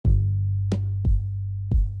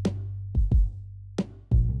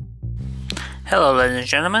Hello ladies and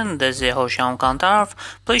gentlemen, this is your host Sean Kantarov.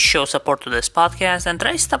 Please show support to this podcast, and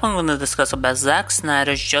today's topic I'm going to discuss about Zack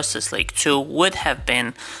Snyder's Justice League 2 would have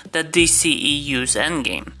been the DCEU's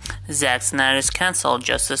endgame. Zack Snyder's cancelled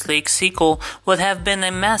Justice League sequel would have been a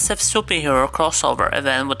massive superhero crossover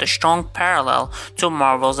event with a strong parallel to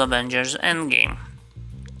Marvel's Avengers Endgame.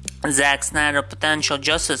 Zack Snyder's potential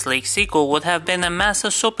Justice League sequel would have been a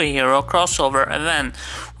massive superhero crossover event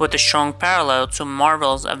with a strong parallel to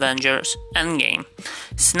Marvel's Avengers Endgame.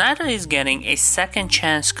 Snyder is getting a second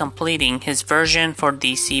chance completing his version for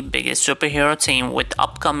DC's biggest superhero team with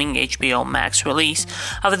upcoming HBO Max release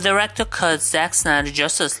of the director cut Zack Snyder's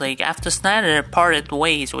Justice League after Snyder parted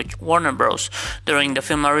ways with Warner Bros. During the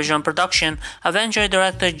film's original production. Avenger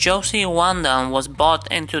director Josie Whedon was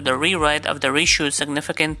bought into the rewrite of the reshoot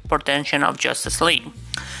significant portion of Justice League.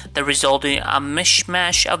 The result in a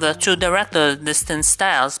mishmash of the two directors' distinct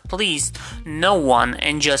styles pleased no one,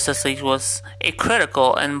 and Justice League was a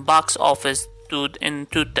critical and box office dude in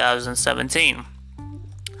 2017.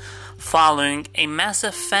 Following a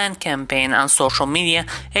massive fan campaign on social media,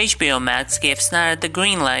 HBO Max gave Snyder the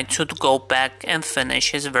green light to go back and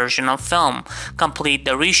finish his version of film, complete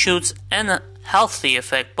the reshoots, and a healthy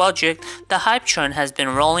effect budget. The hype train has been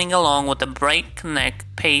rolling along with a breakneck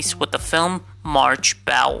pace with the film March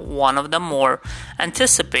about one of the more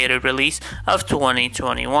anticipated release of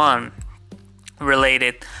 2021.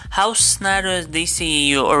 Related, how Snyder's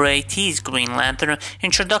DCEU already teased Green Lantern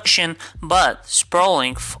introduction, but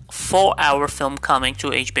sprawling 4-hour film coming to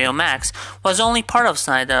HBO Max was only part of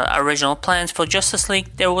Snyder's original plans for Justice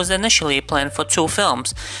League. There was initially a plan for 2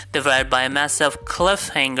 films, divided by a massive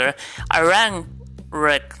cliffhanger. Ironically,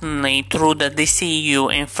 through the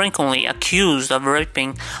DCEU and frequently accused of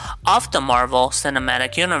ripping off the Marvel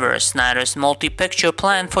Cinematic Universe, Snyder's multi-picture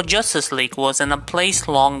plan for Justice League was in place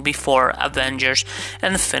long before Avengers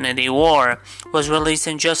Infinity War was released,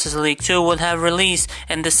 and Justice League 2 would have released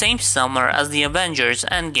in the same summer as the Avengers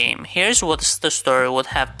Endgame. Here's what the story would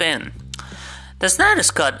have been. The Snyder's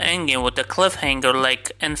Cut endgame with a cliffhanger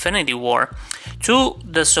like Infinity War. To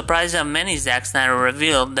the surprise of many, Zack Snyder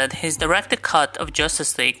revealed that his directed cut of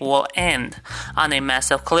Justice League will end on a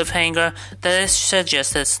massive cliffhanger that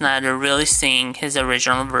suggested Snyder really seeing his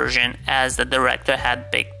original version, as the director had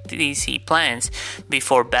big DC plans.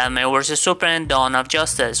 Before Batman vs Superman Dawn of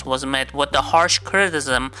Justice was met with the harsh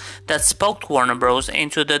criticism that spoke Warner Bros.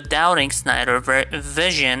 Into the doubting Snyder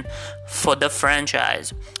vision for the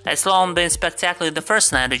franchise. It's long been spectacular. The first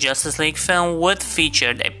Snyder Justice League film would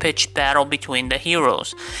feature a pitched battle between the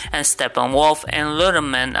heroes and Steppenwolf and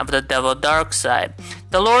Luthorman of the Devil Darkseid,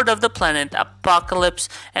 the Lord of the Planet Apocalypse,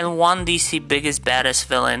 and one DC biggest baddest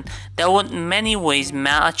villain that would in many ways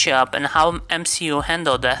match up and how MCU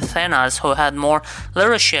handled the Thanos, who had more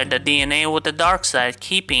little shared the DNA with the Darkseid,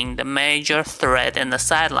 keeping the major threat in the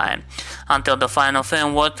sideline until the final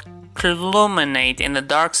film would culminate in the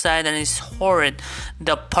Darkseid and his horrid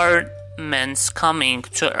departments coming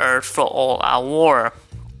to Earth for all our war.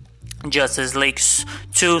 Justice League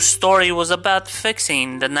 2 story was about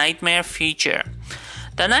fixing the Nightmare feature.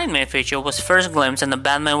 The Nightmare feature was first glimpsed in the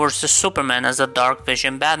Batman vs Superman as a Dark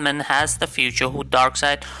Vision Batman has the future who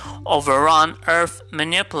Darkseid overrun Earth,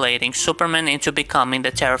 manipulating Superman into becoming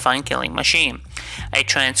the terrifying killing machine. A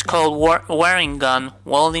trench-coat wearing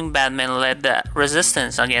gun-wielding Batman led the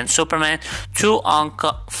resistance against Superman to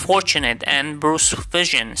unfortunate and Bruce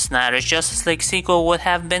Vision. Snyder's Justice League sequel would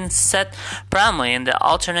have been set primarily in the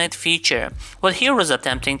alternate future, with heroes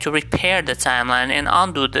attempting to repair the timeline and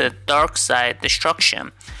undo the Darkseid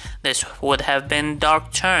destruction. This would have been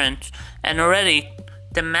dark turned and already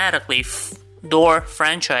thematically door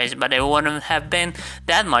franchise, but it wouldn't have been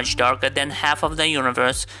that much darker than half of the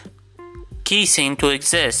universe ceasing to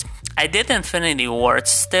exist. I did Infinity War. It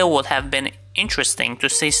still would have been interesting to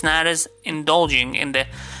see Snyder's indulging in the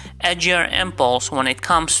edgier impulse when it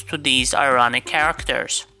comes to these ironic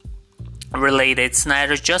characters. Related,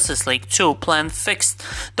 Snyder's Justice League 2 plan fixed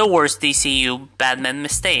the worst DCU Batman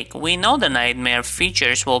mistake. We know the Nightmare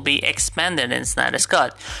features will be expanded in Snyder's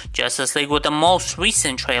Cut. Justice League with the most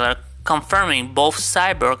recent trailer confirming both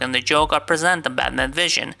Cyborg and the Joker present the Batman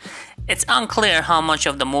vision. It's unclear how much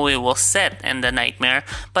of the movie will set in the Nightmare,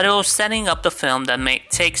 but it was setting up the film that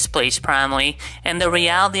takes place primarily in the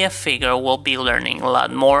reality of figure. Will be learning a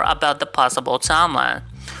lot more about the possible timeline.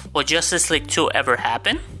 Will Justice League 2 ever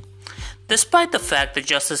happen? Despite the fact that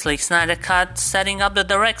Justice League Snyder Cut setting up the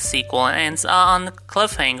direct sequel ends on a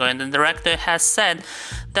cliffhanger, and the director has said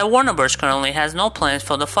that Warner Bros. Currently has no plans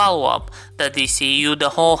for the follow-up. The DCU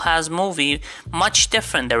the whole has moved much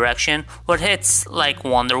different direction, with hits like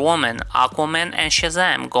Wonder Woman, Aquaman, and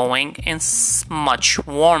Shazam going in much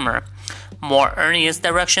warmer. more earnest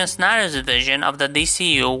direction, Snyder's vision of the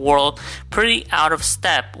DCU world pretty out of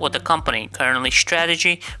step with the company currently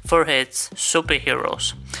strategy for its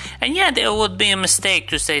superheroes. And yet, it would be a mistake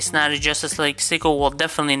to say Snyder's Justice League sequel will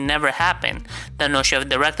definitely never happen. The notion of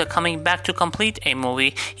director coming back to complete a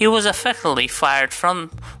movie he was effectively fired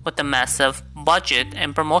from with a massive budget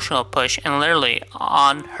and promotional push and literally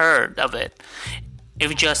unheard of it.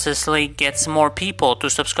 If Justice League gets more people to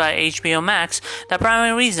subscribe to HBO Max, the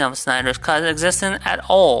primary reason of Snyder's Cut existing at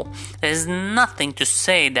all, there is nothing to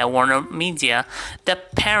say that Warner Media, the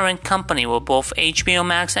parent company with both HBO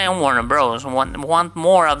Max and Warner Bros., want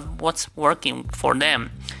more of what's working for them.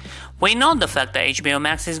 We know the fact that HBO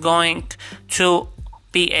Max is going to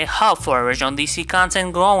be a hub for original DC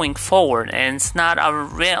content going forward, and it's not a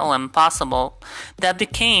real impossible that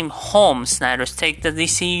became home. Snyder's take the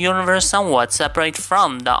DC universe somewhat separate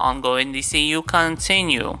from the ongoing DCU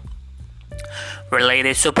continue.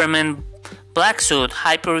 Related Superman Black Suit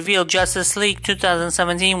hype revealed Justice League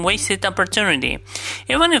 2017 wasted opportunity.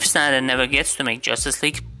 Even if Snyder never gets to make Justice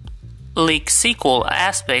League sequel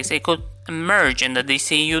aspects, it could emerge in the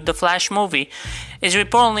DCU. The Flash movie is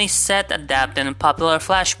reportedly set adapting a popular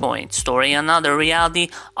Flashpoint story, another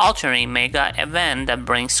reality-altering mega event that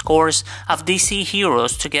brings scores of DC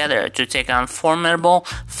heroes together to take on formidable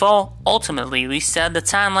foe, ultimately reset the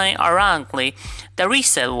timeline. Ironically, the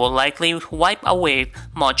reset will likely wipe away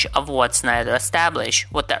much of what Snyder established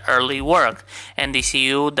with the early work. In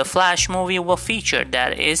DCU, the Flash movie will feature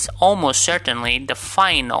that is almost certainly the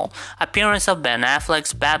final appearance of Ben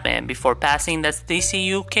Affleck's Batman before passing the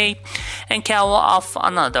DCU cape and cowl off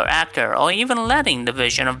another actor, or even letting the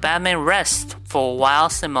vision of Batman rest for a while.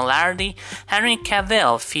 Similarly, Henry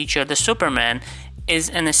Cavill featured the Superman is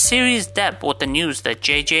in a serious depth with the news that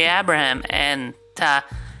J.J. Abrams and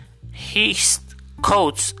Ta-Nehisi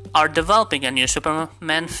Coates are developing a new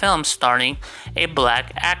Superman film starring a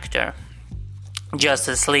black actor.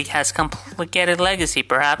 Justice League has complicated legacy,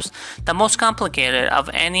 perhaps the most complicated of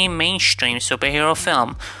any mainstream superhero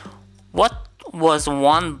film. What was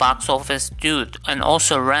one box office dude and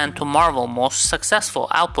also ran to Marvel's most successful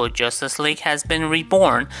output, Justice League has been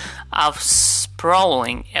reborn, a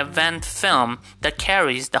sprawling event film that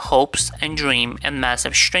carries the hopes and dream and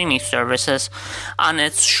massive streaming services on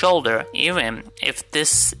its shoulder, even if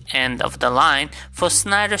this end of the line for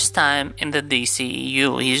Snyder's time in the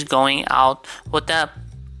DCEU. He's going out with a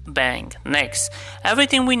bang. Next,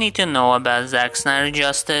 everything we need to know about Zack Snyder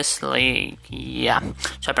Justice League. Yeah,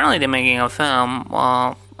 so apparently they're making a film,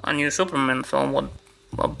 a new Superman film with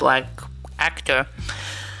a black actor.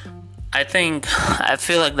 I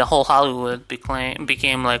feel like the whole Hollywood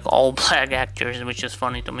became like all black actors, which is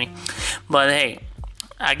funny to me. But hey,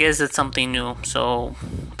 I guess it's something new, so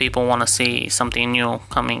people want to see something new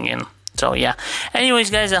coming in. So yeah.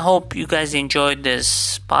 Anyways, guys, I hope you guys enjoyed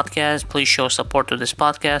this podcast. Please show support to this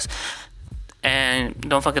podcast. And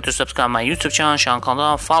don't forget to subscribe to my YouTube channel, Sean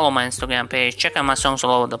Caldwell. Follow my Instagram page. Check out my songs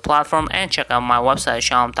all over the platform. And check out my website,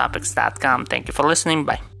 SeanTopics.com. Thank you for listening.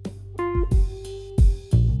 Bye.